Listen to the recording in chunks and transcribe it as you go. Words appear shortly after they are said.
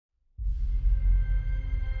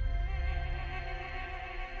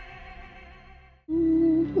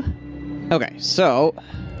Okay, so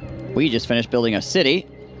we just finished building a city.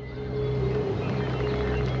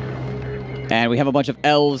 And we have a bunch of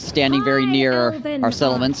elves standing very near our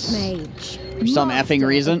settlements for some effing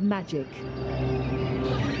reason. Magic.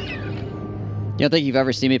 You don't think you've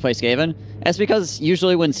ever seen me play Skaven? That's because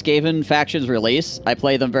usually when Skaven factions release, I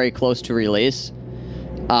play them very close to release.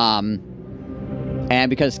 And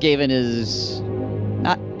because Skaven is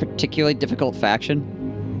not particularly difficult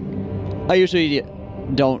faction, I usually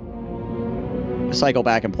don't cycle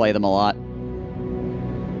back and play them a lot.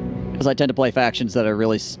 Because I tend to play factions that are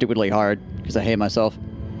really stupidly hard, because I hate myself.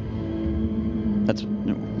 That's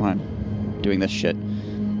why I'm doing this shit.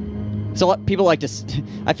 So people like to...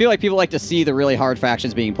 I feel like people like to see the really hard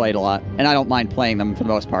factions being played a lot, and I don't mind playing them for the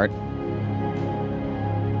most part.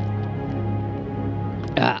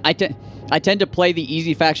 I tend to play the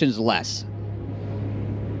easy factions less.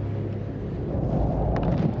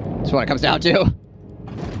 That's what it comes down to.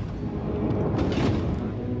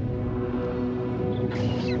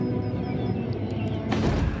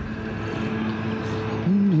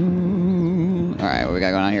 Alright, what we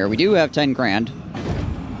got going on here? We do have 10 grand.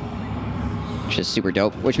 Which is super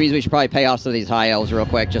dope. Which means we should probably pay off some of these high elves real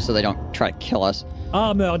quick, just so they don't try to kill us.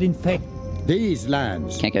 Armored in fact. These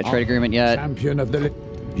lands. Can't get a trade agreement yet. Champion of the...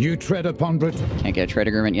 You tread upon Britain. Can't get a trade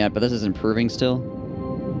agreement yet, but this is improving still.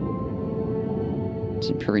 It's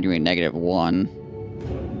improving to a -1.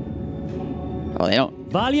 Oh, they don't...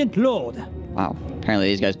 Valiant Lord. Wow. Apparently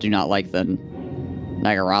these guys do not like the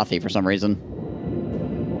Nagarathi for some reason.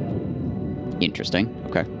 Interesting.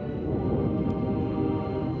 Okay.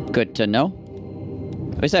 Good to know.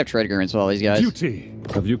 At least I have trade agreements with all these guys. Duty.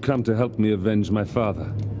 Have you come to help me avenge my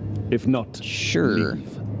father? If not, sure.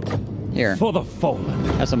 leave. Here. For the fallen.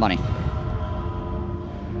 Have some money.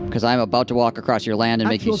 Because I'm about to walk across your land and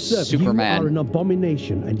make you super mad. You are an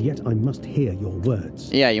abomination, and yet I must hear your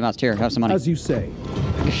words. Yeah, you must hear. Have some money. As you say.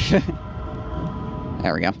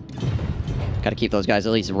 There we go. Gotta keep those guys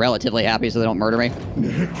at least relatively happy so they don't murder me.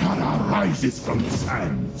 Nehek rises from the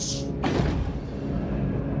sands.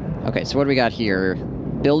 Okay, so what do we got here?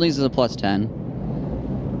 Buildings is a +10.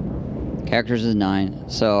 Characters is 9.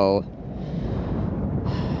 So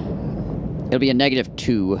it'll be a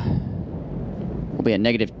 -2. It'll be a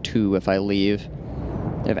 -2 if I leave.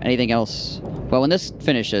 If anything else... Well, when this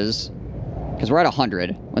finishes... Because we're at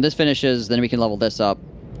 100. When this finishes, then we can level this up.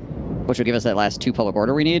 Which will give us that last 2 public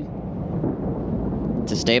order we need.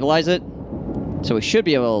 To stabilize it. So we should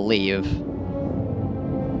be able to leave.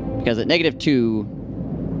 Because at -2...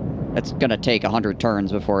 It's gonna take 100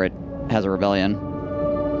 turns before it has a rebellion.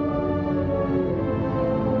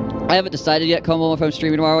 I haven't decided yet, Como, if I'm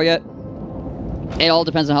streaming tomorrow yet. It all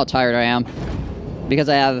depends on how tired I am. Because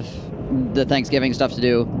I have the Thanksgiving stuff to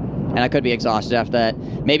do, and I could be exhausted after that.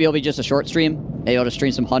 Maybe it'll be just a short stream. Maybe I'll just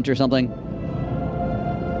stream some Hunt or something.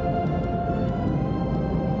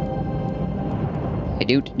 I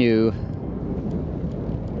don't know.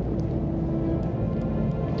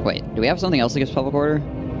 Wait, do we have something else that gives public order?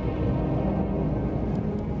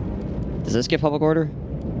 Does this give public order?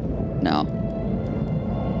 No.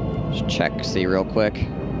 Just check, see real quick.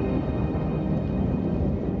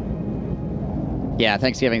 Yeah,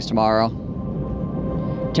 Thanksgiving's tomorrow.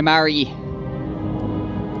 Tamari.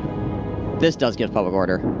 This does give public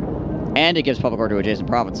order. And it gives public order to adjacent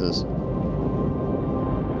provinces.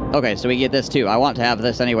 Okay, so we get this too. I want to have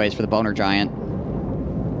this anyways for the Boner Giant.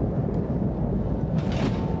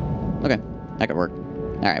 Okay, that could work.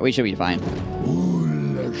 Alright, we should be fine.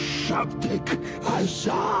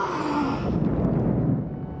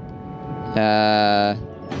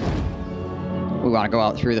 We want to go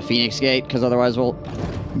out through the Phoenix Gate, because otherwise we'll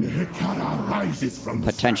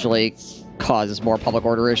potentially cause more public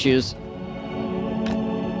order issues.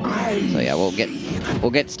 So yeah,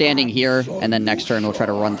 we'll get standing here, and then next turn we'll try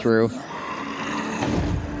to run through.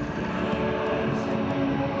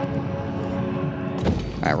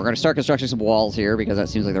 Alright, we're going to start constructing some walls here, because that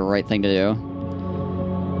seems like the right thing to do.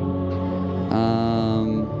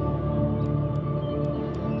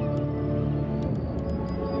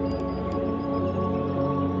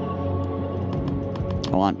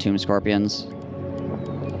 I want Tomb Scorpions.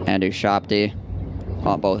 And do Shopti. I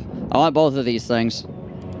want both. I want both of these things.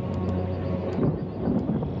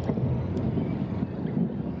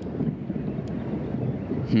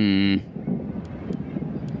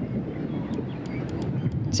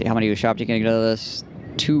 Let's see, how many Shopti can I get out of this?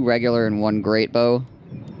 2 regular and 1 great bow.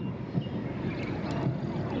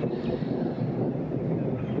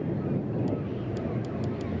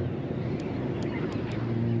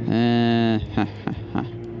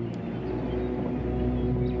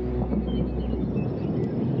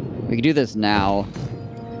 We can do this now.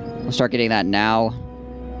 We'll start getting that now.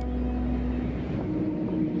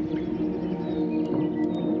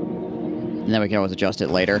 And then we can always adjust it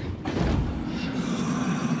later.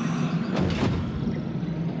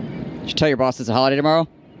 You should tell your boss it's a holiday tomorrow.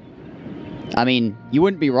 I mean, you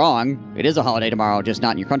wouldn't be wrong. It is a holiday tomorrow, just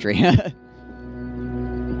not in your country.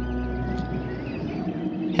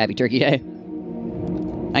 Happy Turkey Day.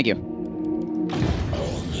 Thank you.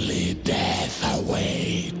 Only death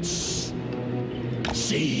awaits.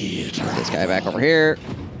 See This guy back over here.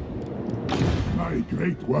 my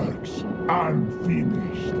great works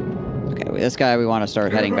unfinished. Okay, this guy we want to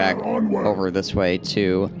start heading back over this way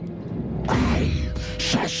too. I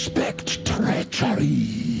suspect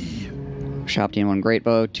treachery. Shop Dean 1 Great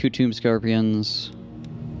Bow, 2 Tomb Scorpions.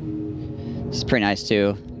 This is pretty nice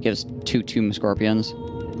too. Gives 2 Tomb Scorpions.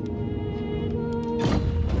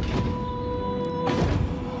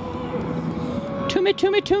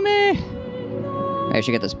 To me! I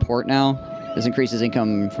should get this port now. This increases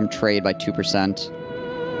income from trade by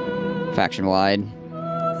 2%. Faction-wide.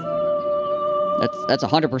 That's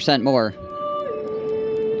 100% more.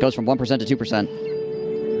 Goes from 1% to 2%.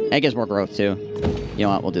 And it gives more growth too. You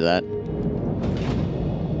know what? We'll do that.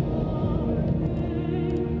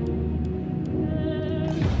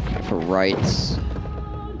 For rights.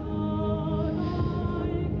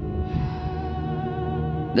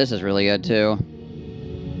 This is really good too.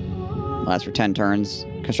 Lasts for 10 turns.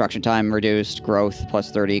 Construction time reduced. Growth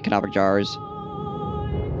plus 30. Canopic jars.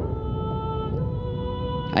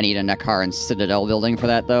 I need a Nekar and Citadel building for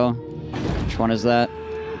that though. Which one is that?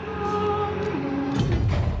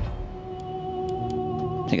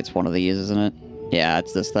 I think it's one of these, isn't it? Yeah,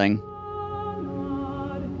 it's this thing.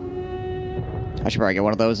 I should probably get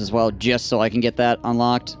one of those as well, just so I can get that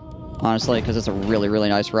unlocked. Honestly, because it's a really, really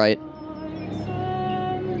nice right.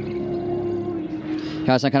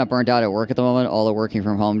 Guys, I'm kind of burnt out at work at the moment. All the working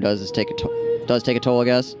from home does is take a toll, I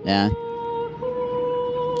guess. Yeah.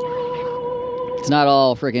 It's not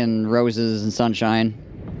all freaking roses and sunshine.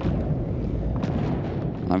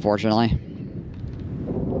 Unfortunately.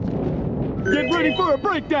 Get ready for a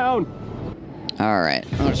breakdown!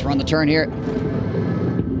 Alright, I'll just run the turn here.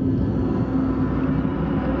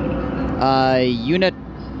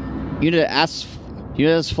 Unit S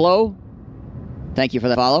Flow. Thank you for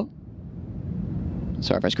the follow.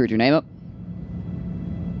 Sorry if I screwed your name up.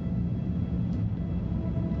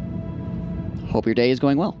 Hope your day is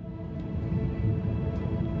going well.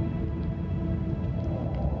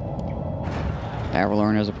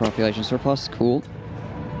 Avalorn has a population surplus. Cool.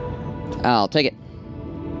 I'll take it.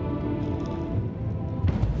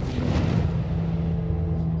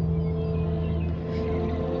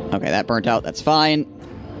 Okay, that burnt out. That's fine.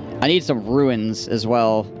 I need some ruins as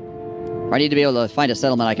well. I need to be able to find a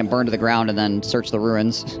settlement I can burn to the ground and then search the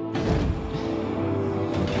ruins.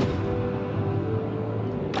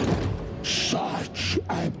 Such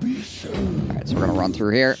abyssal. Alright, so we're gonna run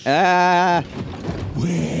through here. Ah!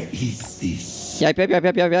 Where is this? Yep.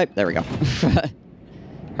 There we go.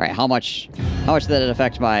 Alright, how much did it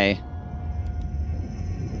affect my...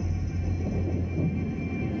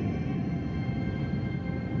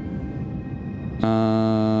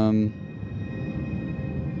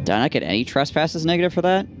 Did I not get any trespasses negative for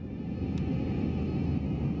that?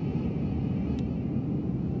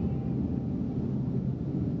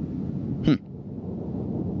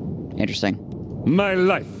 Interesting. My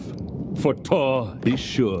life for Tor, be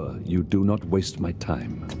sure you do not waste my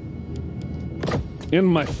time. In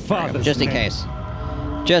my father's Just in name. case.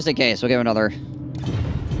 Just in case, we'll give another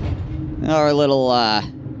little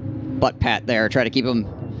butt pat there. Try to keep him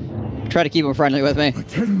friendly with me.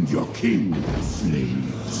 Attend your king, slaves.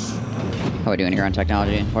 How are we doing here on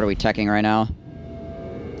technology? What are we teching right now?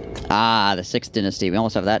 Ah, the 6th Dynasty. We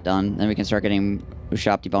almost have that done. Then we can start getting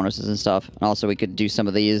Ushapti bonuses and stuff. And also we could do some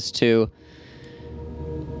of these too.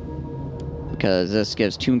 Because this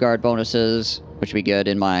gives Tomb Guard bonuses, which would be good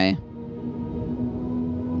in my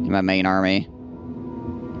main army.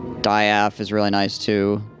 Diaph is really nice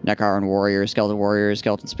too. Nekaran Warriors,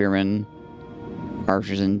 Skeleton Spearmen,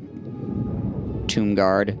 Archers and Tomb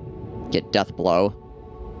Guard. Get Death Blow.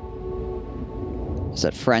 Is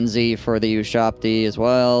that Frenzy for the Ushapti as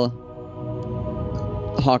well?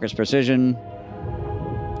 Hawker's Precision.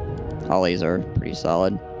 All these are pretty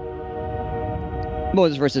solid.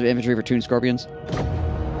 Moses versus Infantry for Tomb Scorpions.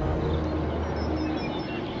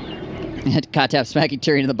 Katap smacking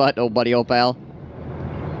Tyrion in the butt, old buddy, old pal.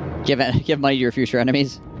 Give money to your future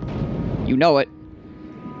enemies. You know it.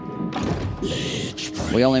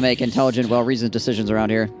 We only make intelligent, well-reasoned decisions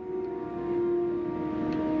around here.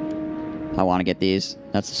 I want to get these.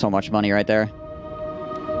 That's so much money right there.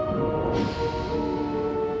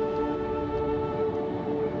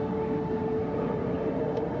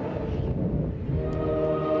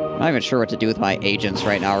 even sure what to do with my agents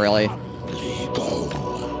right now, really.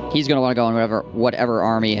 He's going to want to go in whatever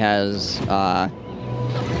army has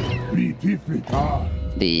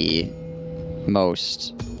the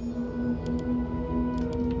most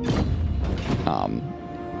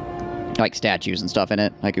like statues and stuff in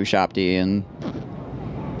it, like Ushabti and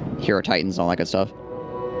Hero Titans and all that good stuff.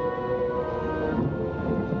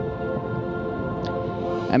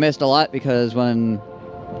 I missed a lot because when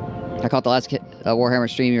I caught the last Warhammer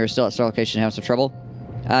stream, you were still at Star Location having some trouble.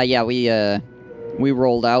 Yeah, we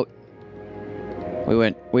rolled out. We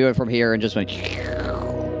went from here and just went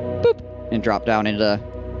boop and dropped down into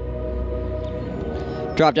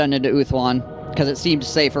Uthwan because it seemed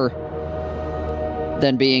safer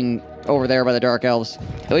than being over there by the Dark Elves.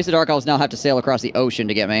 At least the Dark Elves now have to sail across the ocean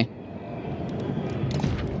to get me.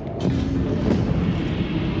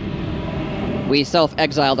 We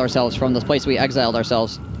self-exiled ourselves from this place we exiled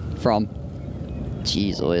ourselves from.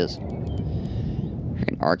 Jeez Louise.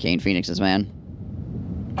 Freaking Arcane Phoenixes, man.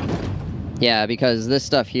 Yeah, because this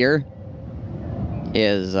stuff here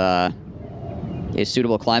is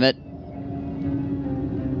suitable climate.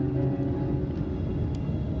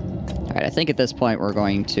 Alright, I think at this point we're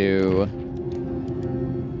going to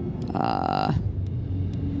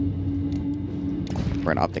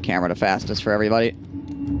we're gonna up the camera to fastest for everybody.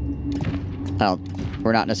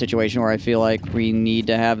 We're not in a situation where I feel like we need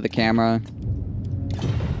to have the camera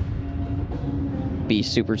be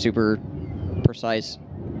super, super precise.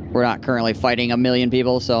 We're not currently fighting a million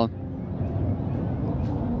people, so...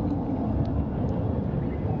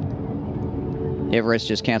 Everest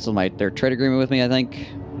just canceled their trade agreement with me, I think.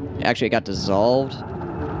 Actually, it got dissolved.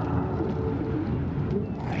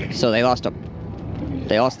 So they lost their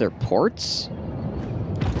ports?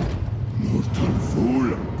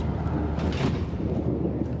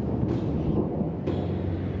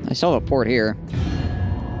 I still have a port here.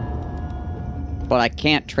 But I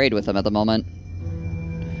can't trade with them at the moment.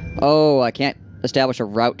 Oh, I can't establish a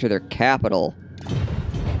route to their capital.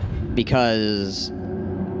 Because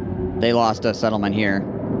they lost a settlement here.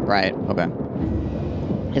 Right, okay.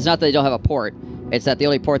 It's not that they don't have a port. It's that the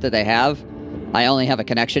only port that they have, I only have a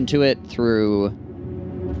connection to it through...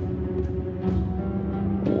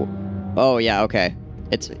 Oh, yeah, okay.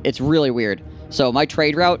 It's really weird. So my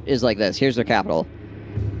trade route is like this. Here's their capital.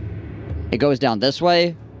 It goes down this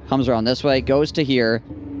way, comes around this way, goes to here,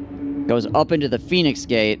 goes up into the Phoenix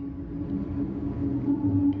Gate,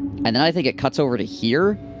 and then I think it cuts over to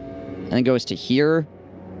here, and then goes to here,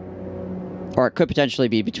 or it could potentially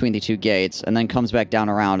be between the two gates, and then comes back down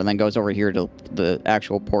around, and then goes over here to the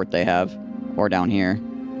actual port they have, or down here.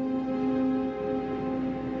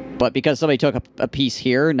 But because somebody took a piece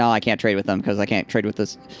here, now I can't trade with them, because I can't trade with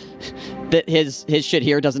this. His shit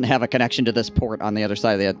here doesn't have a connection to this port on the other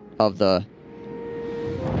side of the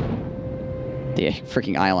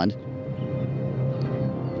freaking island.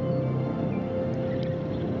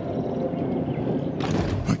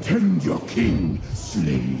 Attend your king,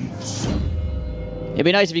 slaves. It'd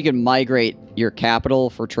be nice if you could migrate your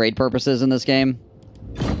capital for trade purposes in this game.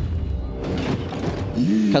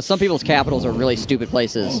 Because some people's capitals are really stupid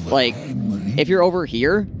places. Like, if you're over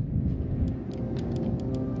here...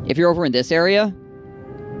 If you're over in this area...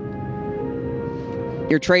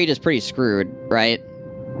 Your trade is pretty screwed, right?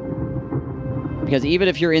 Because even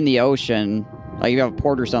if you're in the ocean... Like, you have a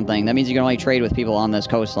port or something, that means you can only trade with people on this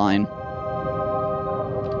coastline.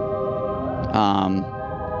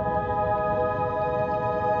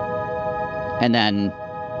 And then...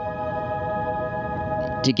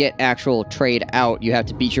 To get actual trade out, you have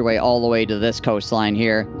to beat your way all the way to this coastline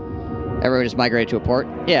here. Everyone just migrated to a port?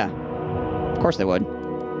 Yeah. Of course they would.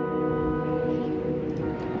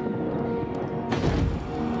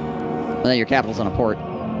 And then your capital's on a port.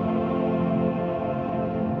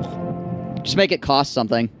 Just make it cost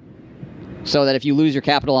something. So that if you lose your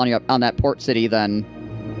capital on that port city, then...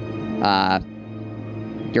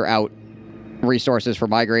 you're out resources for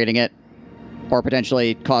migrating it. Or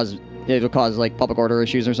potentially it'll cause, like, public order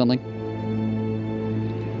issues or something.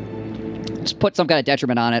 Just put some kind of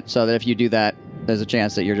detriment on it so that if you do that, there's a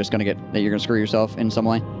chance that you're gonna screw yourself in some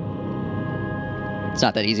way. It's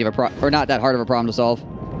not that easy of or not that hard of a problem to solve.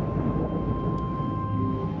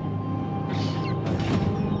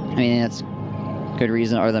 I mean, that's good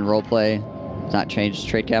reason other than roleplay. Not change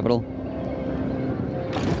trade capital.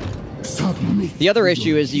 The other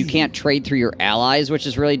issue is you can't trade through your allies, which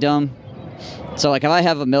is really dumb. So, like, if I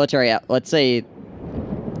have a military... Let's say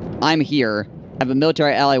I'm here, I have a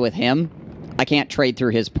military ally with him, I can't trade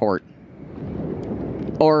through his port.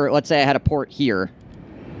 Or, let's say I had a port here.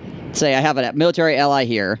 Say I have a military ally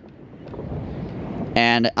here,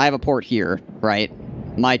 and I have a port here, right?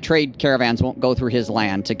 my trade caravans won't go through his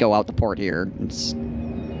land to go out the port here. It's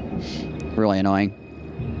really annoying.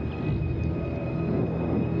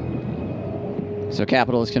 So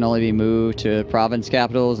capitals can only be moved to province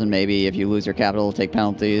capitals, and maybe if you lose your capital, take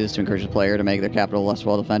penalties to encourage the player to make their capital less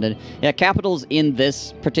well defended. Yeah, capitals in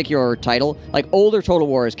this particular title, like older Total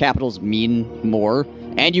Wars, capitals mean more,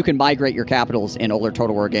 and you can migrate your capitals in older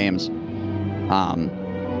Total War games.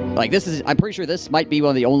 Like this is, I'm pretty sure this might be one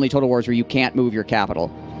of the only Total Wars where you can't move your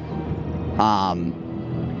capital.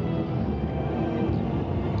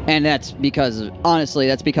 And that's because, honestly,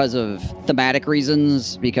 that's because of thematic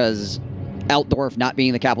reasons, because Altdorf not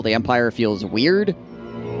being the capital of the Empire feels weird.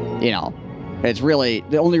 You know, it's really,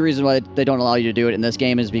 the only reason why they don't allow you to do it in this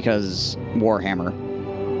game is because Warhammer.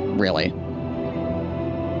 Really.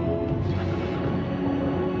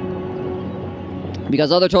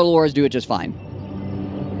 Because other Total Wars do it just fine.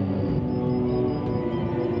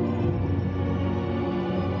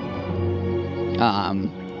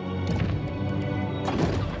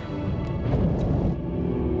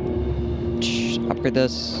 Upgrade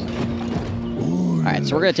this. Alright,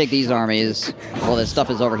 so we're going to take these armies. Well, this stuff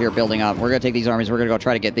is over here building up. We're going to take these armies. We're going to go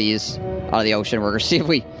try to get these out of the ocean. We're going to see if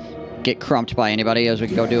we get crumped by anybody as we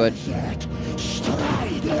can go do it.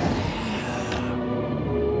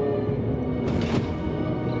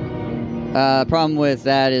 Problem with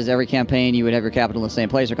that is every campaign you would have your capital in the same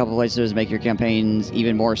place or a couple places, make your campaigns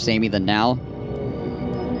even more samey than now.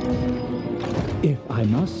 If I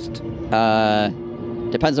must.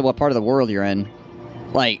 Depends on what part of the world you're in.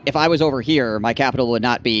 Like, if I was over here, my capital would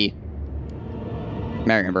not be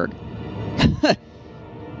Marienburg.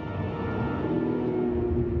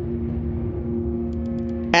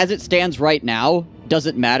 As it stands right now,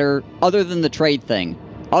 doesn't matter, other than the trade thing.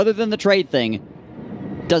 Other than the trade thing,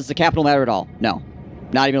 does the capital matter at all? No.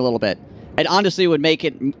 Not even a little bit. And honestly, it would make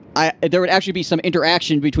it... there would actually be some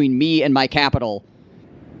interaction between me and my capital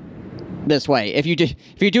this way. If you do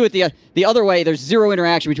it the other way, there's zero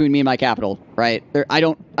interaction between me and my capital, right? I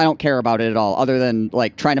don't care about it at all, other than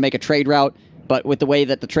like trying to make a trade route. But with the way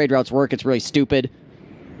that the trade routes work, it's really stupid.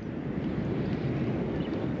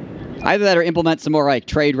 Either that or implement some more like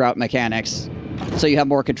trade route mechanics, so you have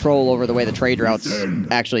more control over the way the trade routes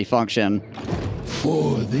actually function.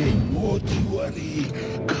 For the mortuary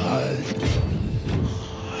cult.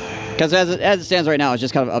 Because as it stands right now, it's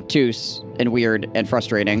just kind of obtuse and weird and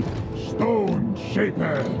frustrating. Stone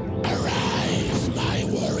Shaper. Arise, my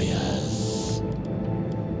warriors.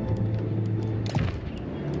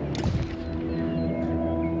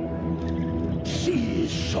 She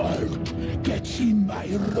shalt get in my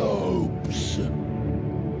robes.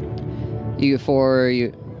 You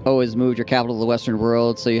always moved your capital to the Western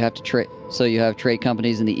world, so you have to have trade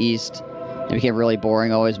companies in the East. It became really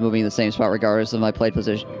boring, always moving to the same spot regardless of my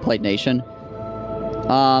played nation.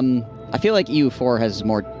 I feel like EU4 has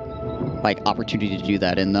more like opportunity to do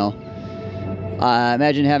that in though.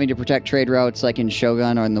 Imagine having to protect trade routes like in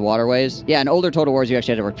Shogun or in the waterways. Yeah, in older Total Wars you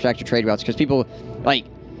actually had to protect your trade routes because people like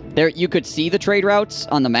you could see the trade routes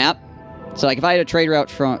on the map. So like if I had a trade route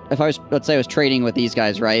from, let's say I was trading with these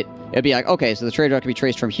guys, right? It'd be like, okay, so the trade route could be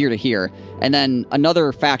traced from here to here. And then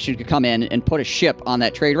another faction could come in and put a ship on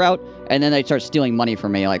that trade route, and then they'd start stealing money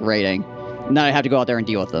from me, like raiding. And then I'd have to go out there and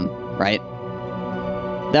deal with them, right?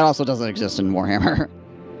 That also doesn't exist in Warhammer.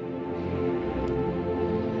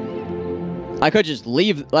 I could just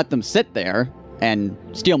let them sit there and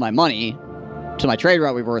steal my money, so my trade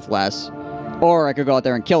route would be worth less. Or I could go out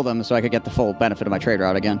there and kill them so I could get the full benefit of my trade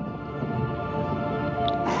route again.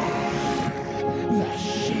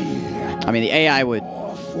 I mean, the AI would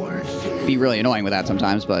be really annoying with that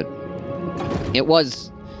sometimes, but it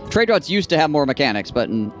was... Trade routes used to have more mechanics, but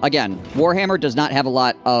again, Warhammer does not have a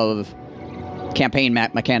lot of campaign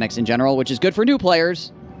map mechanics in general, which is good for new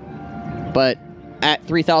players, but at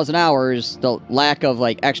 3,000 hours, the lack of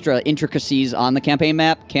like extra intricacies on the campaign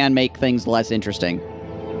map can make things less interesting.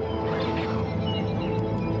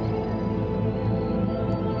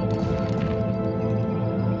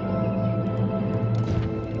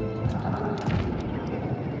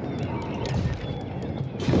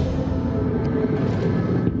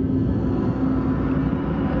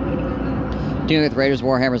 Dealing with Raiders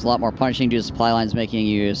Warhammer is a lot more punishing due to supply lines making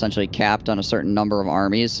you essentially capped on a certain number of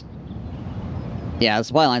armies. Yeah, the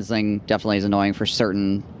supply lines thing definitely is annoying for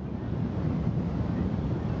certain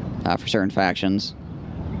factions.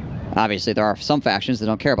 Obviously, there are some factions that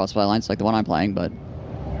don't care about supply lines, like the one I'm playing, but...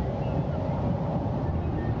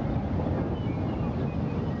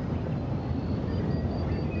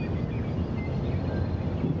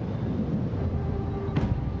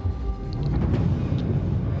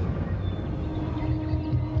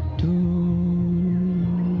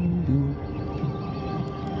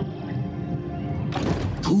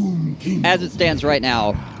 as it stands right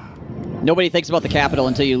now, nobody thinks about the capital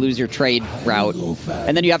until you lose your trade route.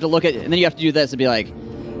 And then you have to look at, and then you have to do this and be like,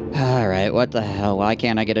 all right, what the hell? Why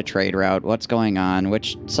can't I get a trade route? What's going on?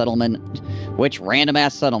 Which settlement? Which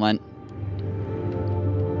random-ass settlement?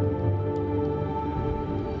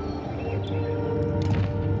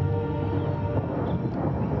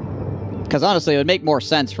 Because honestly, it would make more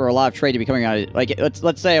sense for a lot of trade to be coming out. Like,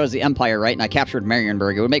 let's say I was the Empire, right, and I captured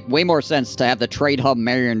Marienburg. It would make way more sense to have the trade hub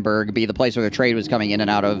Marienburg be the place where the trade was coming in and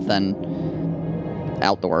out of than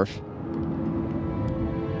Altdorf.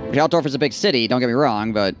 Which Altdorf is a big city, don't get me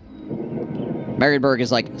wrong, but Marienburg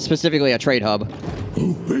is, like, specifically a trade hub.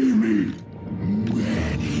 Obey me.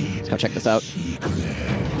 Let's go check this out.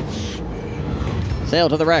 Sail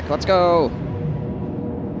to the wreck, let's go!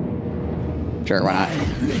 Sure, why not?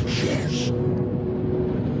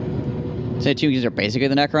 Say Tomb Kings are basically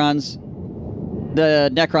the Necrons.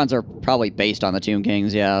 The Necrons are probably based on the Tomb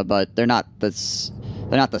Kings, yeah, but they're not the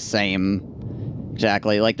same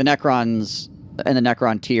exactly. Like the Necrons and the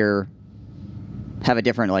Necron tier have a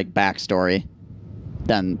different like backstory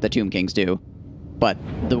than the Tomb Kings do. But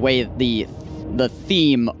the way the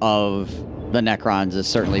theme of the Necrons is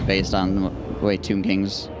certainly based on the way Tomb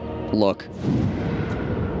Kings look.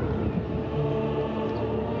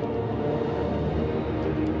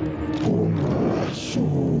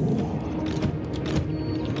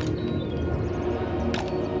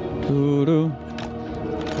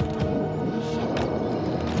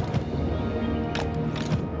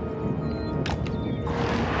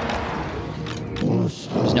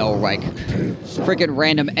 There's no, like, freaking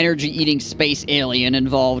random energy-eating space alien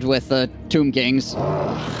involved with the Tomb Kings.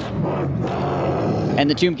 And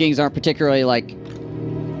the Tomb Kings aren't particularly, like,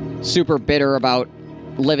 super bitter about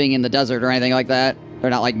living in the desert or anything like that. They're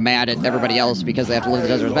not, like, mad at everybody else because they have to live in the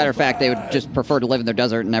desert. As a matter of fact, they would just prefer to live in their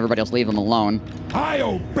desert and everybody else leave them alone. I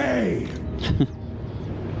obey.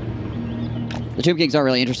 The Tomb Kings aren't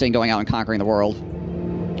really interested in going out and conquering the world.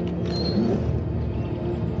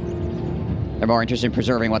 They're more interested in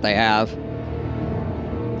preserving what they have.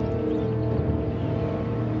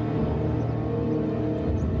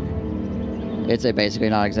 It's a basically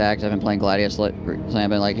not exact. I've been playing Gladius, so I've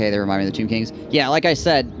been like, hey, they remind me of the Tomb Kings. Yeah, like I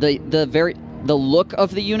said, the look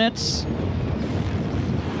of the units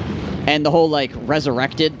and the whole like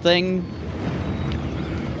resurrected thing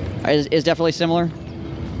is definitely similar.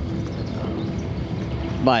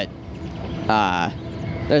 But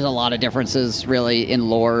there's a lot of differences really in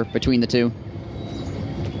lore between the two.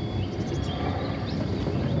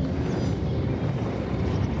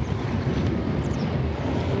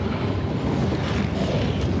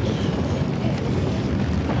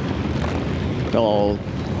 Good old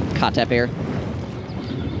Katep here.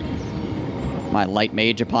 My light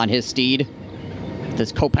mage upon his steed.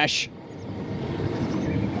 This Kopesh.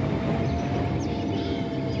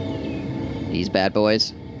 These bad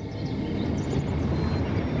boys.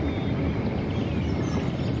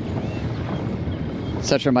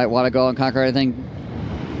 Cetra might want to go and conquer everything.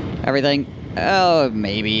 Everything? Oh,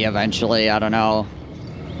 maybe eventually. I don't know.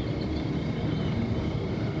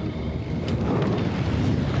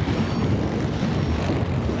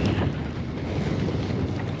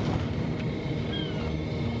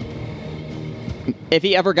 If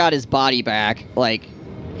he ever got his body back, like,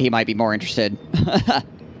 he might be more interested.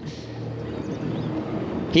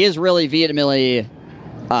 He is really vehemently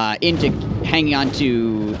into hanging on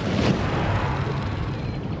to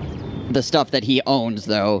the stuff that he owns,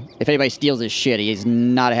 though. If anybody steals his shit, he's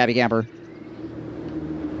not a happy camper.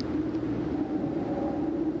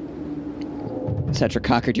 Cetra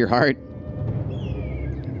conquered your heart.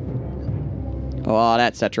 Oh,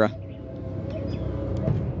 that's Cetra.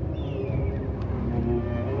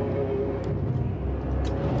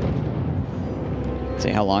 See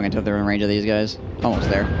how long until they're in range of these guys. Almost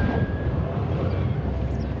there.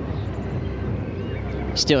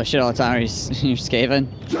 Steal a shit all the time. You're Skaven.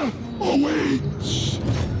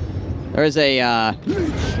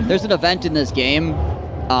 There's an event in this game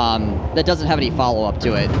that doesn't have any follow-up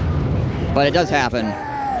to it, but it does happen.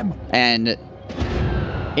 And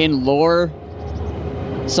in lore,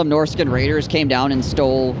 some Norscan raiders came down and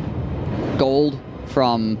stole gold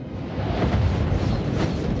from.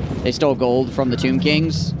 They stole gold from the Tomb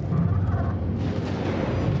Kings.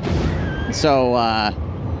 So,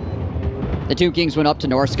 the Tomb Kings went up to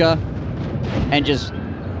Norsca and just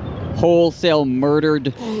wholesale murdered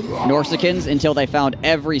Norsicans until they found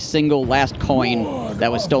every single last coin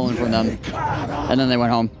that was stolen from them. And then they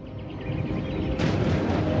went home.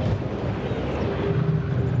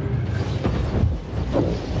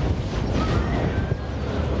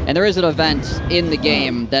 And there is an event in the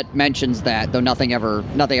game that mentions that, though nothing ever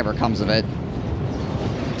comes of it.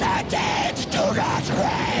 The dead do not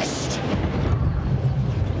rest.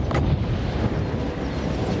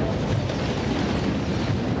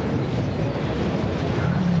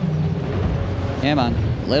 Come on,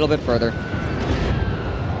 a little bit further.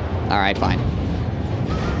 All right, fine.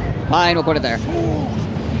 Fine, we'll put it there.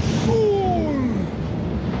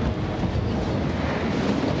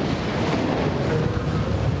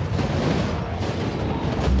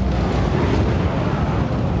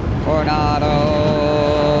 Tornado!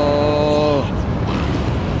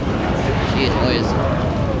 Jeez, boys.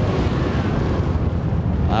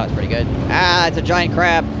 Wow, that was pretty good. Ah, it's a giant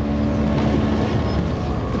crab.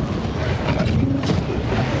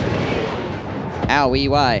 Owie,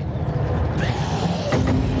 why?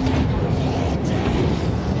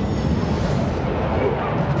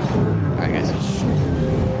 Alright, guys.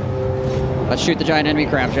 Let's shoot the giant enemy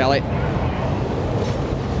crab, shall we?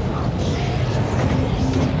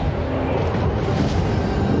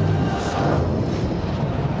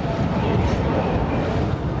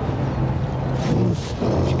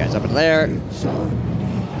 Shoot you guys up into there.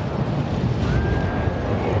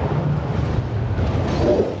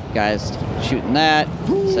 Guys, shooting that.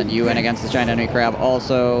 Send you in against the giant enemy crab.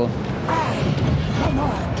 Also,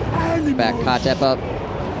 back Kotep up.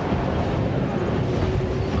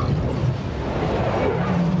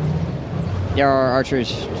 Yeah, our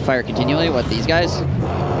archers fire continually. What, these guys?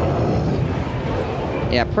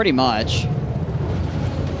 Yeah, pretty much.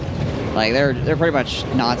 Like, they're pretty much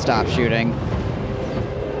non-stop shooting.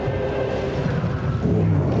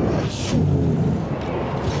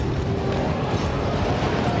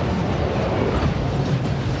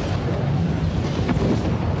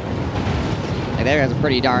 Like, that has a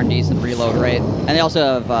pretty darn decent reload rate, and they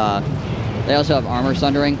also have armor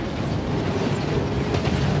sundering.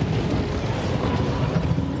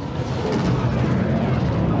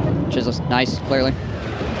 Which is nice, clearly.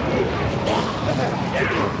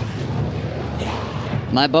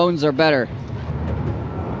 My bones are better.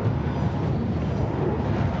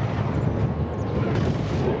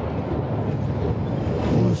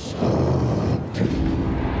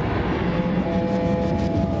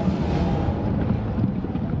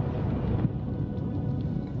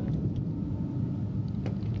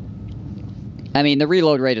 I mean, the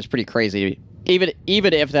reload rate is pretty crazy. Even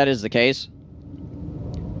if that is the case,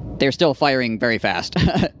 they're still firing very fast.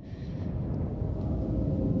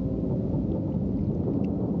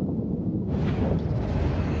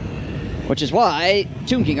 Which is why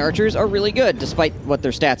Tomb King archers are really good, despite what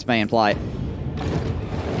their stats may imply.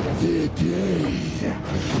 The day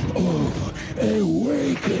of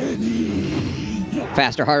awakening.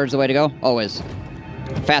 Faster, harder is the way to go. Always.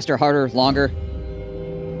 Faster, harder, longer.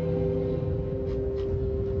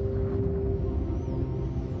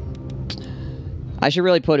 I should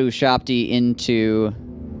really put Ushabti into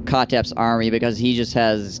Kotep's army because he just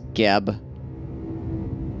has Geb.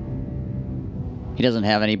 He doesn't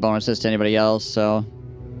have any bonuses to anybody else, so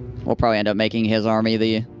we'll probably end up making his army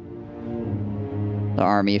the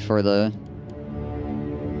army for the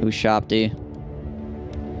Ushabti.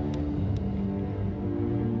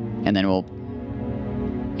 And then we'll...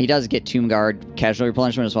 He does get Tomb Guard casualty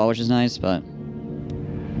replenishment as well, which is nice, but...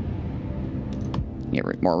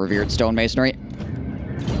 Get more revered stonemasonry.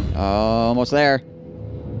 Almost there.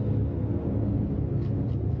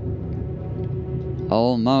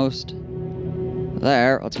 Almost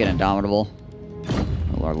there. Let's get Indomitable.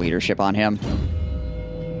 Our leadership on him.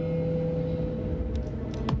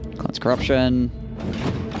 Cleanse corruption.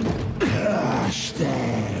 Crush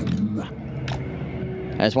them.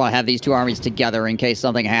 I just want to have these two armies together in case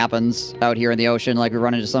something happens out here in the ocean, like we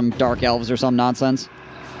run into some dark elves or some nonsense.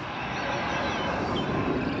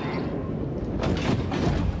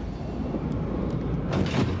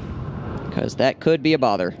 Because that could be a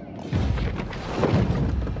bother.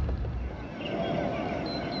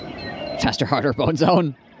 Faster, harder, bone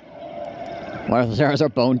zone. One of those arrows are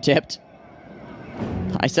bone tipped.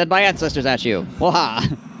 I send my ancestors at you. Waha!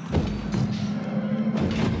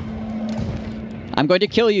 I'm going to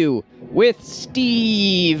kill you with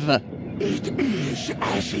Steve. It is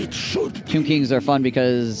as it should be. Tomb Kings are fun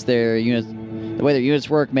because their units, the way their units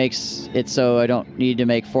work makes it so I don't need to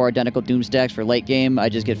make 4 identical Doom stacks for late game. I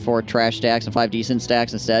just get 4 trash stacks and 5 decent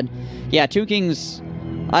stacks instead. Yeah, Tomb Kings...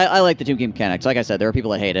 I like the Tomb King mechanics. Like I said, there are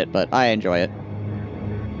people that hate it, but I enjoy it.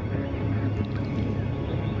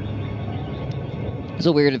 It's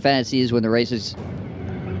so weird in fantasies when the races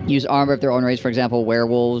use armor of their own race. For example,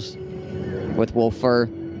 werewolves with wolf fur.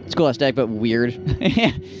 It's cool aesthetic, but weird.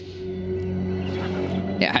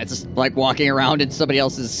 Yeah, it's like walking around in somebody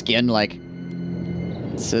else's skin, like,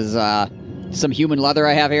 this is, some human leather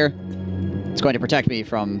I have here. It's going to protect me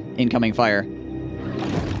from incoming fire.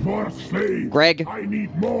 More slaves! Greg, I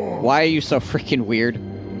need more! why are you so freaking weird?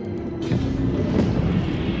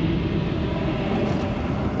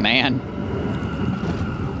 Man.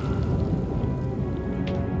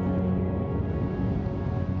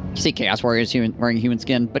 You see Chaos Warriors wearing human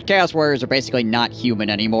skin, but Chaos Warriors are basically not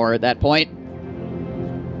human anymore at that point.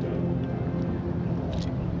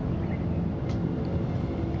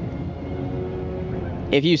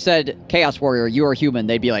 If you said, Chaos Warrior, you are human,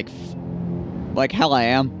 they'd be like hell I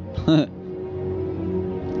am.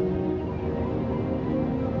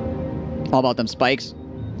 All about them spikes.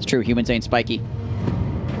 It's true, humans ain't spiky.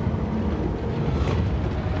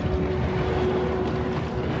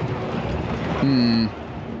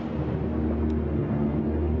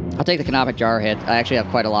 I'll take the canopic jar hit. I actually have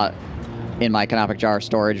quite a lot in my canopic jar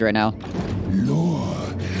storage right now.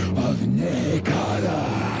 Lord of Nehek.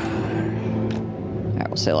 Alright,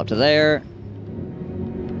 we'll sail up to there.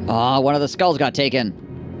 Ah, one of the skulls got taken.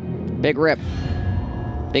 Big rip.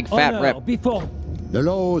 Big fat Honor rip. before. The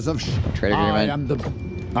laws of Trade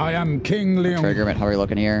agreement. I am King Leon. Trade agreement, how are we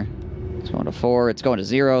looking here? It's going to 4. It's going to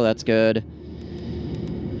 0. That's good.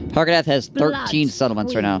 Hargadeth has 13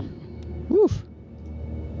 settlements right now. Woof.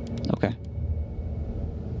 Okay.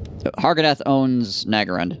 So Hargadeth owns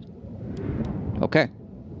Nagarend. Okay.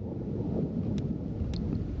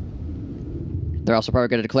 They're also probably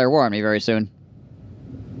going to declare war on me very soon.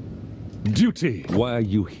 Duty. Why are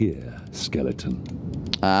you here, skeleton?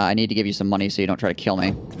 I need to give you some money so you don't try to kill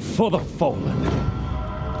me. For the fallen.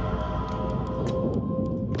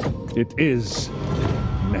 It is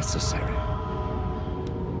necessary.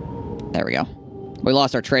 There we go. We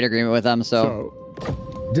lost our trade agreement with them, so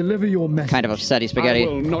deliver your message. kind of upsetty spaghetti. I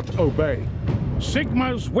will not obey.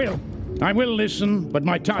 Sigma's will. I will listen, but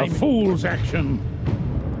my time... A fool's action.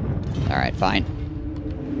 Alright, fine.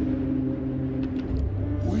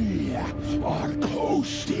 We are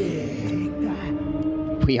coasting.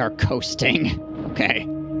 We are coasting. Okay.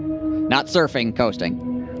 Not surfing, coasting.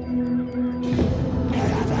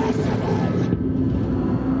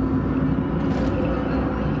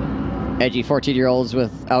 Edgy 14-year-olds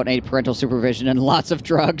without any parental supervision and lots of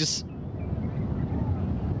drugs.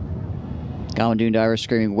 Gowan Irish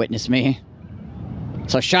screaming, "Witness me."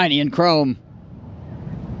 So shiny and chrome.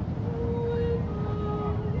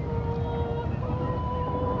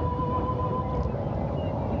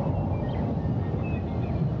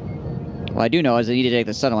 What I do know is I need to take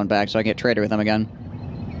the settlement back so I can get traded with them again.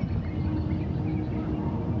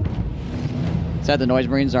 Sad the Noise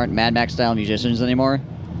Marines aren't Mad Max-style musicians anymore.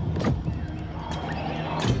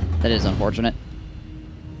 That is unfortunate.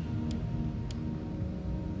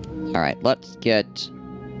 Alright, let's get...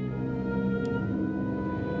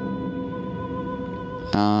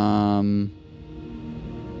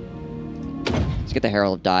 Let's get the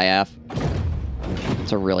Herald of Diaf.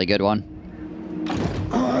 It's a really good one.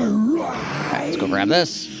 Alright, let's go grab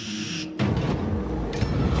this.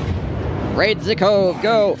 Raid the Cove,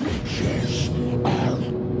 go!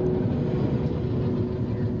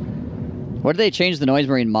 What did they change the Noise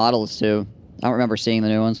Marine models to? I don't remember seeing the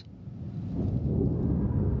new ones.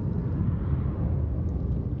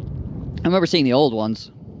 I remember seeing the old ones.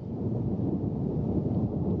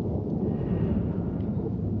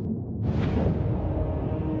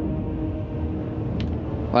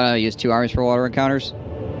 Why don't I use 2 armies for water encounters?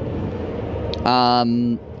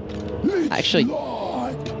 I actually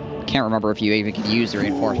can't remember if you even can use the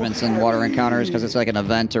reinforcements in water encounters because it's like an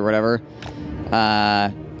event or whatever.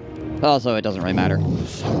 Also, it doesn't really matter.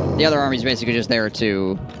 The other army's basically just there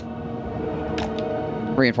to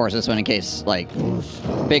reinforce this one in case, like,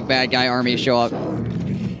 big bad guy armies show up.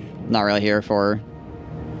 Not really here for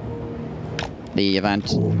the event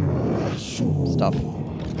stuff.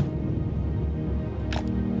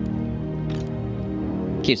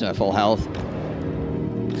 Keeps them at full health.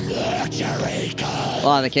 A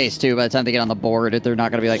lot of the case, too, by the time they get on the board, they're not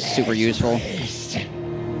going to be, like, super useful.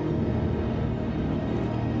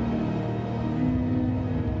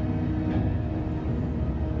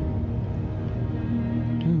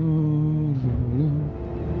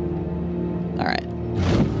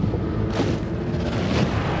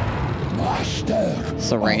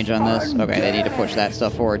 The range on this. Okay, they need to push that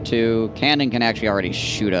stuff forward too. Cannon can actually already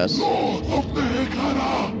shoot us.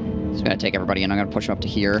 It's gonna take everybody in. I'm gonna push them up to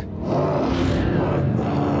here.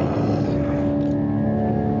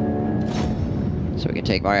 So we can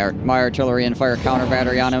take my artillery and fire counter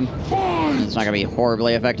battery on him. It's not gonna be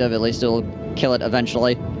horribly effective. At least it'll kill it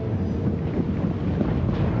eventually.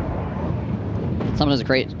 Sometimes a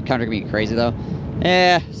counter can be crazy, though.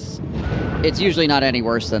 It's usually not any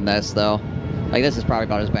worse than this, though. Like, this is probably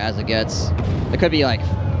about as bad as it gets. There could be, like,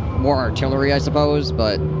 more artillery, I suppose,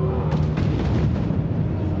 but...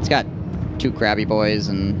 It's got 2 crabby boys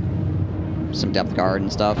and some depth guard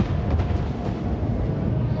and stuff.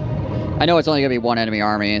 I know it's only gonna be 1 enemy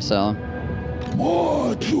army, so...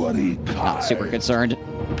 Not super concerned.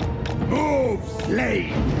 Move,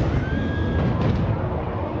 slave!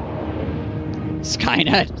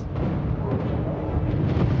 Skynet.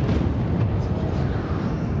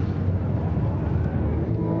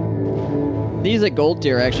 These at gold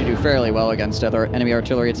tier actually do fairly well against other enemy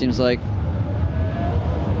artillery, it seems like.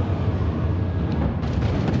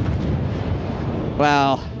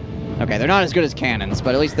 Well, okay, they're not as good as cannons,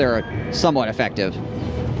 but at least they're somewhat effective.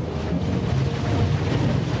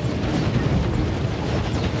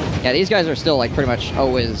 Yeah, these guys are still, like, pretty much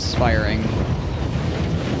always firing.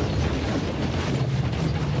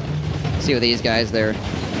 See with these guys, they're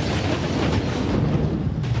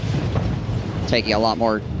taking a lot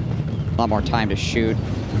more time to shoot.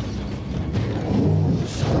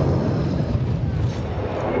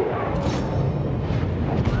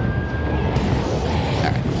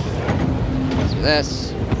 Alright. Let's do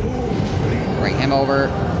this. Bring him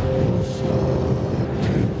over.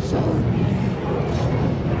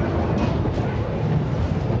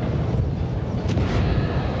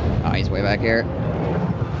 Oh, he's way back here.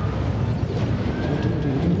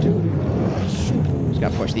 Just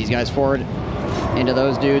gotta push these guys forward into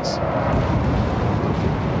those dudes.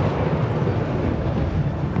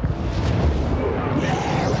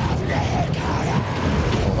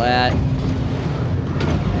 Pull that.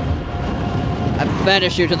 I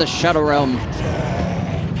banish you to the Shadow Realm.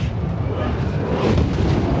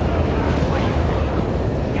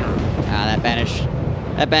 Ah,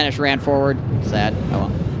 that banish ran forward. Sad. Oh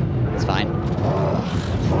well. It's fine.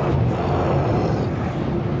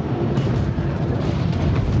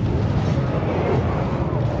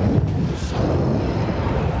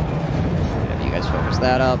 Have you guys focus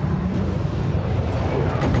that up.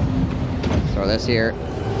 Throw this here.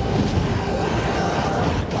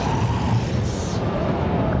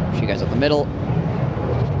 Push you guys up the middle.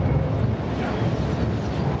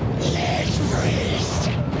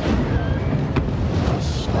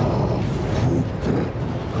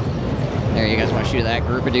 There, you guys want to shoot that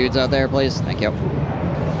group of dudes out there, please? Thank you. I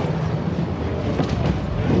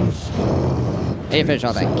need to finish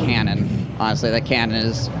off that cannon. Honestly, that cannon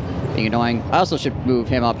is being annoying. I also should move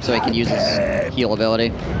him up so he can use his heal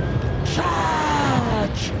ability.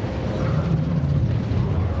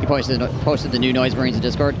 You posted the new Noise Marines in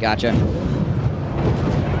Discord? Gotcha.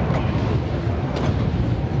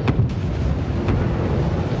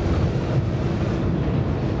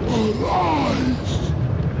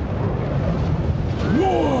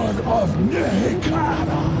 Lord of Nehek.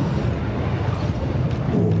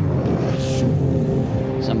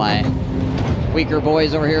 Some of my weaker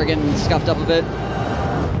boys over here getting scuffed up a bit.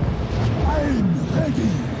 I'm ready.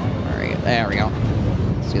 Alright, there we go.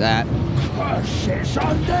 Let's do that. Curses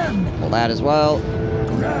on them. Pull that as well.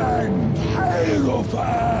 Grand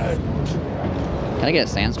Hierophant. Can I get a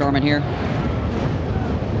sandstorm in here?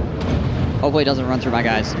 Hopefully it doesn't run through my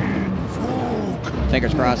guys.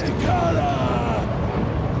 Fingers crossed.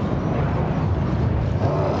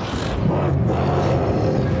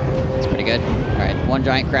 That's pretty good. Alright, 1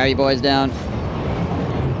 giant crabby boy's down.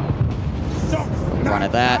 Run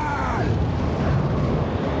at that.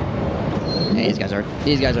 Hey, these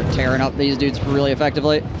guys are tearing up these dudes really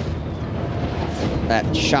effectively.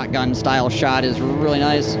 That shotgun style shot is really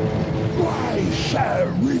nice. I shall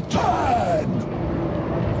return.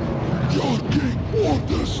 Your king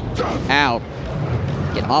orders death. Ow.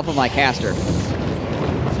 Get off of my caster.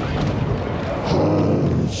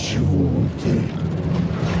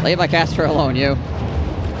 Leave my caster alone, you.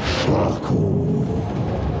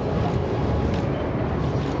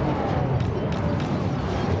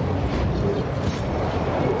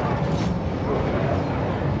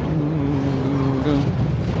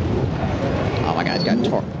 Oh, my guys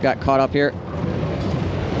got caught up here.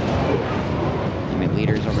 Enemy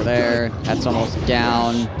leaders over there. That's almost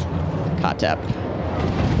down. Katep.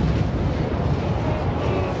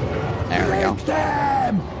 There we go.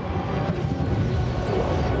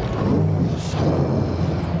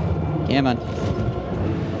 Come on.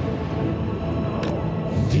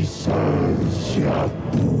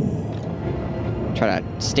 Try to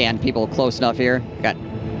stand people close enough here. Got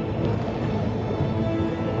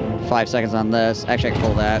 5 seconds on this. Actually, I can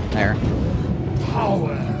pull that. There.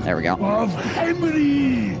 There we go.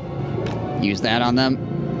 Use that on them.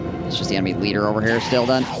 It's just the enemy leader over here still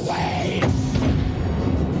then.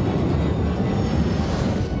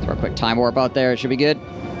 For a quick time warp out there, it should be good.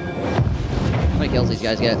 How many kills these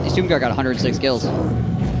guys get? The Doomguard got 106 kills.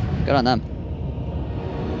 Good on them.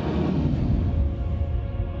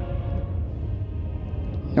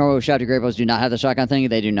 No, Shouty Greatbows do not have the shotgun thing.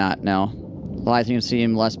 They do not, no. Leviathan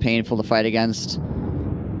seem less painful to fight against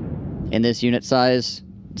in this unit size.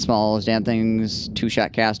 Small as damn things,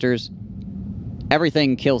 2-shot casters.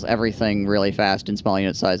 Everything kills everything really fast in small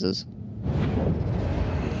unit sizes.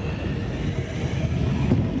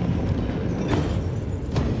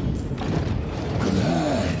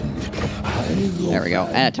 There we go.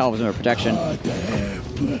 And a television of protection.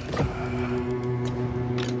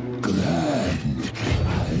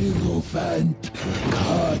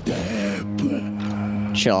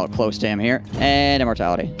 Chill out close to him here. And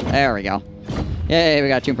immortality. There we go. Yay, we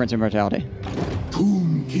got Tomb Prince immortality.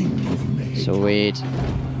 Tomb King of Nehek. Sweet.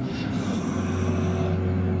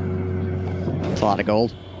 That's a lot of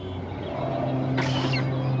gold.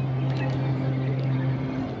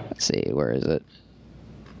 Let's see, where is it?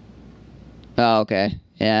 Oh, okay.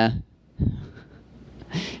 Yeah.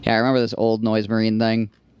 Yeah, I remember this old Noise Marine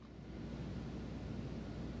thing.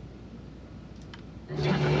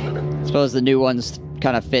 I suppose the new ones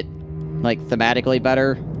kind of fit, like, thematically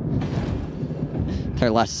better.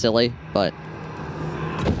 They're less silly, but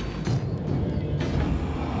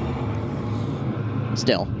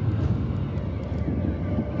still.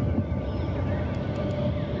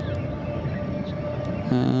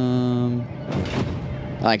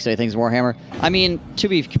 I like to say things in Warhammer. I mean, to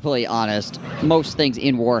be completely honest, most things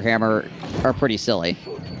in Warhammer are pretty silly.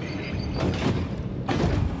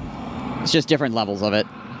 It's just different levels of it.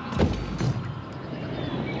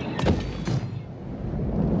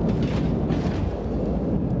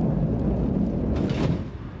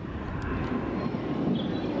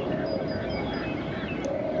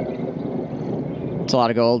 It's a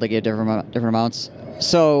lot of gold. They give different amounts.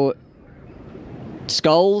 So,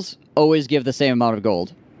 skulls always give the same amount of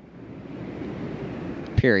gold.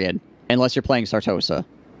 Period. Unless you're playing Sartosa.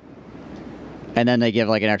 And then they give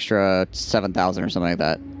like an extra 7,000 or something like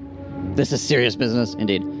that. This is serious business,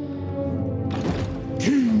 indeed.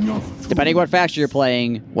 Depending what faction you're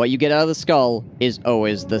playing, what you get out of the skull is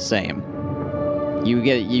always the same.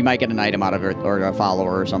 You might get an item out of it, or a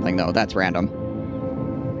follower or something, though. That's random.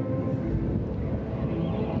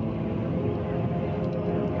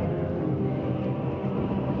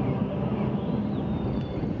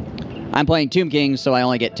 I'm playing Tomb King, so I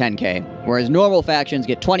only get 10k. Whereas normal factions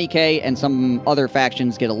get 20k, and some other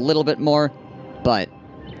factions get a little bit more. But,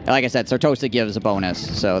 like I said, Sartosa gives a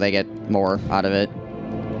bonus, so they get more out of it.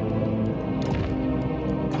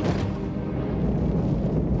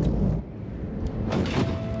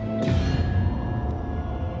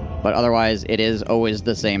 But otherwise, it is always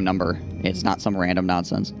the same number. It's not some random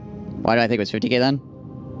nonsense. Why do I think it was 50k then?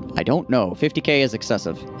 I don't know. 50k is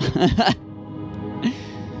excessive.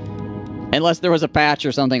 Unless there was a patch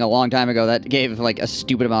or something a long time ago that gave, like, a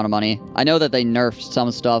stupid amount of money. I know that they nerfed some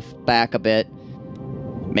stuff back a bit.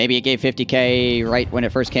 Maybe it gave 50k right when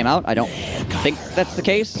it first came out. I don't think that's the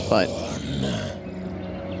case, but...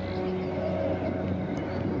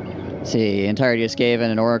 Let's see, entirety of Skaven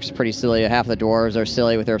and Orcs pretty silly. Half the dwarves are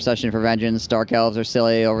silly with their obsession for vengeance. Dark elves are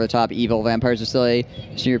silly, over the top evil. Vampires are silly.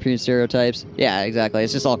 Eastern European stereotypes. Yeah, exactly.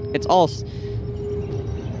 It's just all... It's all...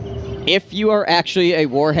 If you are actually a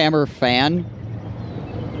Warhammer fan,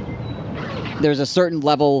 there's a certain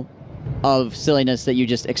level of silliness that you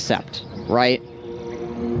just accept, right?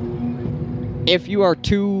 If you are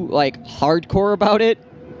too, like, hardcore about it,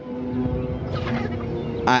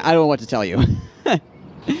 I don't know what to tell you.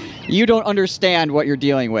 You don't understand what you're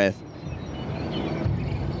dealing with.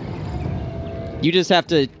 You just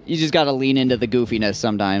gotta lean into the goofiness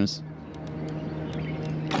sometimes.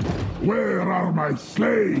 Where are my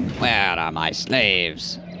slaves? Where are my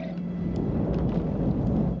slaves?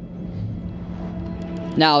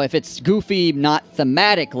 Now, if it's goofy, not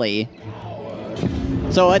thematically...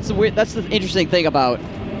 So that's the interesting thing about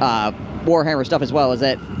Warhammer stuff as well, is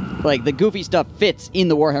that, like, the goofy stuff fits in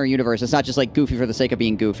the Warhammer universe. It's not just, like, goofy for the sake of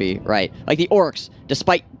being goofy, right? Like, the orcs,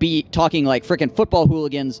 despite talking like frickin' football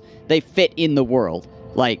hooligans, they fit in the world.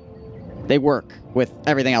 Like, they work with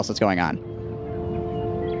everything else that's going on.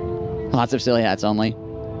 Lots of silly hats only.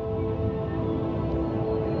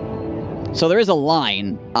 So there is a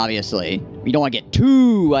line, obviously. You don't want to get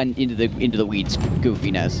too into the weeds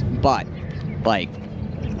goofiness, but, like...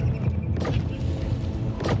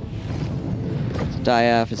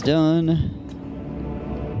 Diaph is done.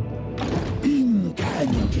 Incantate.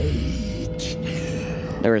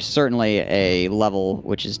 There is certainly a level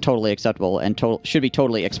which is totally acceptable and should be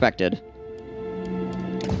totally expected.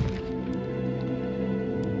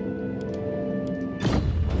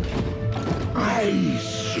 I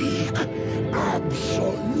seek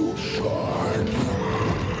absolution.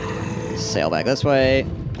 Sail back this way.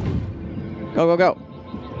 Go, go, go.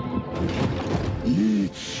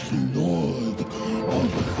 Each lord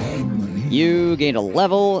of Henry. You gained a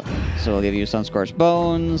level, so we'll give you Sunscorched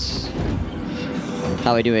Bones.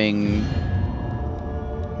 How are we doing?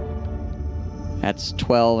 That's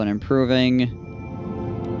 12 and improving.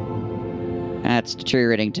 That's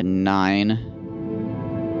deteriorating to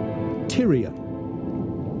 9. Tyrion.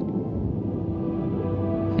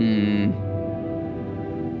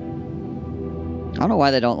 I don't know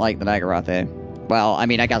why they don't like the Nagarathe. Well, I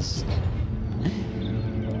mean, I guess...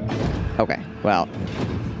 Okay, well...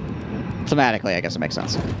 Thematically, I guess it makes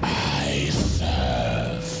sense. I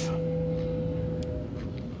serve. Is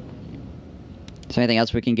there anything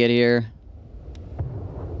else we can get here?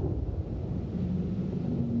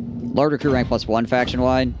 Lord Recruit rank +1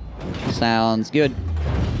 faction-wide. Sounds good.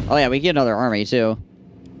 Oh yeah, we get another army, too.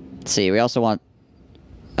 Let's see, we also want...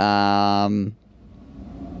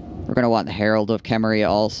 We're gonna want the Herald of Kemeria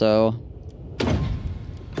also.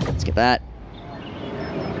 Let's get that.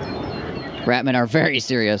 Ratmen are very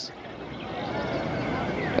serious.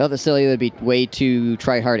 Well, the Cilia would be way too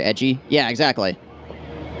try-hard edgy. Yeah, exactly.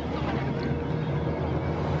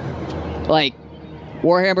 Like,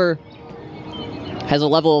 Warhammer has a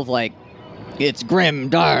level of, like, it's grim,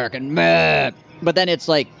 dark, and meh. But then it's,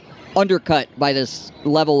 like, undercut by this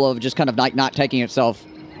level of just kind of not taking itself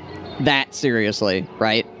that seriously,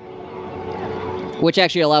 right? Which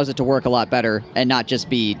actually allows it to work a lot better and not just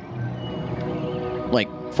be, like,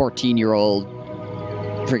 14-year-old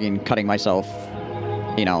freaking cutting myself,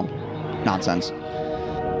 you know, nonsense.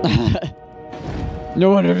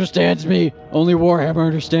 No one understands me. Only Warhammer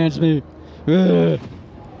understands me. Ugh.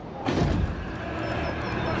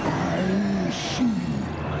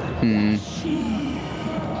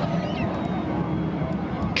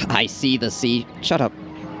 I see the sea. Shut up.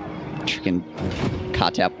 Freaking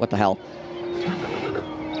Kotep. What the hell?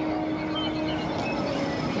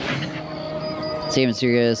 Same and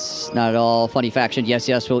serious. Not at all. Funny faction. Yes,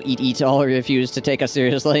 yes. We'll eat all or refuse to take us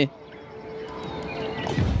seriously.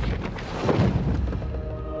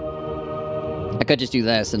 I could just do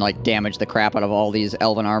this and, like, damage the crap out of all these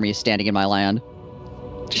elven armies standing in my land.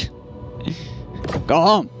 Go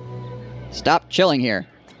home! Stop chilling here.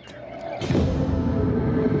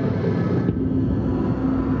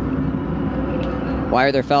 Why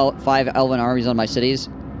are there 5 elven armies on my cities?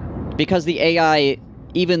 Because the AI,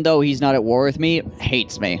 even though he's not at war with me,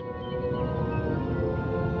 hates me.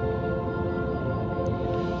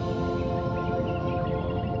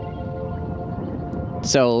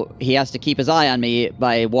 So he has to keep his eye on me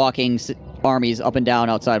by walking armies up and down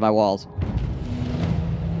outside my walls.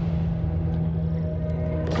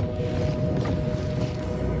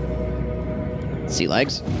 Sea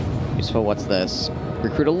legs. Useful. What's this?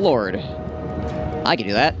 Recruit a lord. I can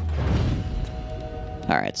do that.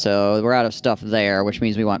 Alright, so we're out of stuff there, which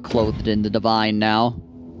means we want Clothed in the Divine now.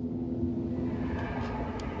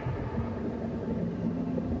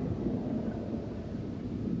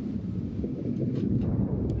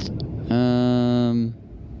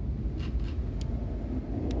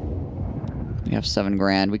 We have 7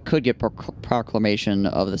 grand. We could get Proclamation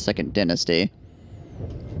of the Second Dynasty.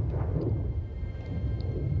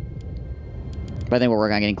 But I think we're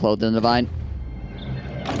working on getting Clothed in the Divine.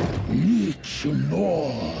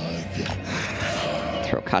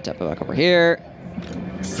 Throw Kotep back over here.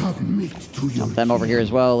 Submit to your Dump them over here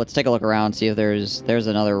as well. Let's take a look around, see if there's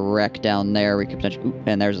another wreck down there. We could potentially... Ooh,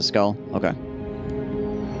 and there's a skull. Okay.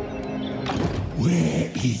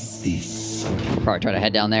 Where is this? We'll probably try to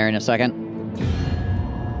head down there in a second.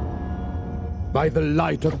 By the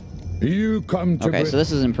light of... You come to... Okay, so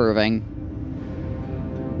this is improving.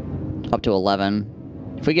 Up to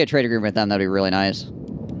 11. If we get a trade agreement with them, that'd be really nice.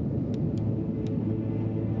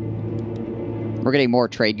 We're getting more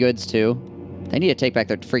trade goods, too. They need to take back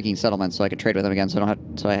their freaking settlements so I can trade with them again, so I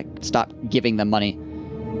can stop giving them money.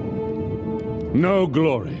 No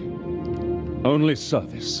glory. Only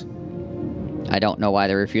service. I don't know why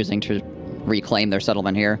they're refusing to reclaim their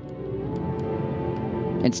settlement here.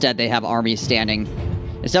 Instead, they have armies standing.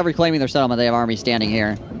 Instead of reclaiming their settlement, they have armies standing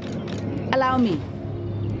here. Allow me.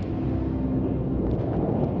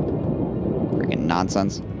 Freaking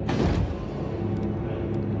nonsense.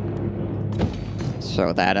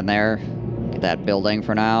 Throw that in there. Get that building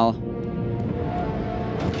for now.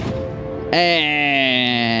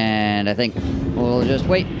 And I think we'll just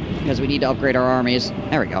wait, because we need to upgrade our armies.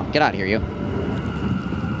 There we go. Get out of here, you.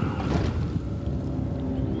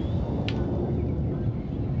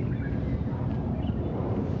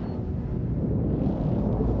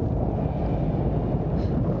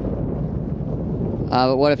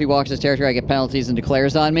 But what if he walks his territory, I get penalties and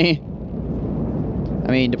declares on me?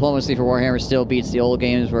 I mean, diplomacy for Warhammer still beats the old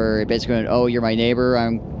games where it basically went, oh, you're my neighbor,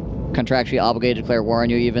 I'm contractually obligated to declare war on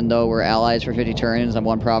you even though we're allies for 50 turns, I'm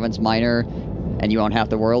one province minor, and you own half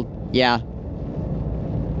the world. Yeah.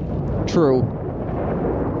 True.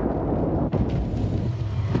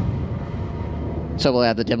 So we'll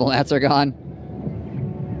have the diplomats are gone.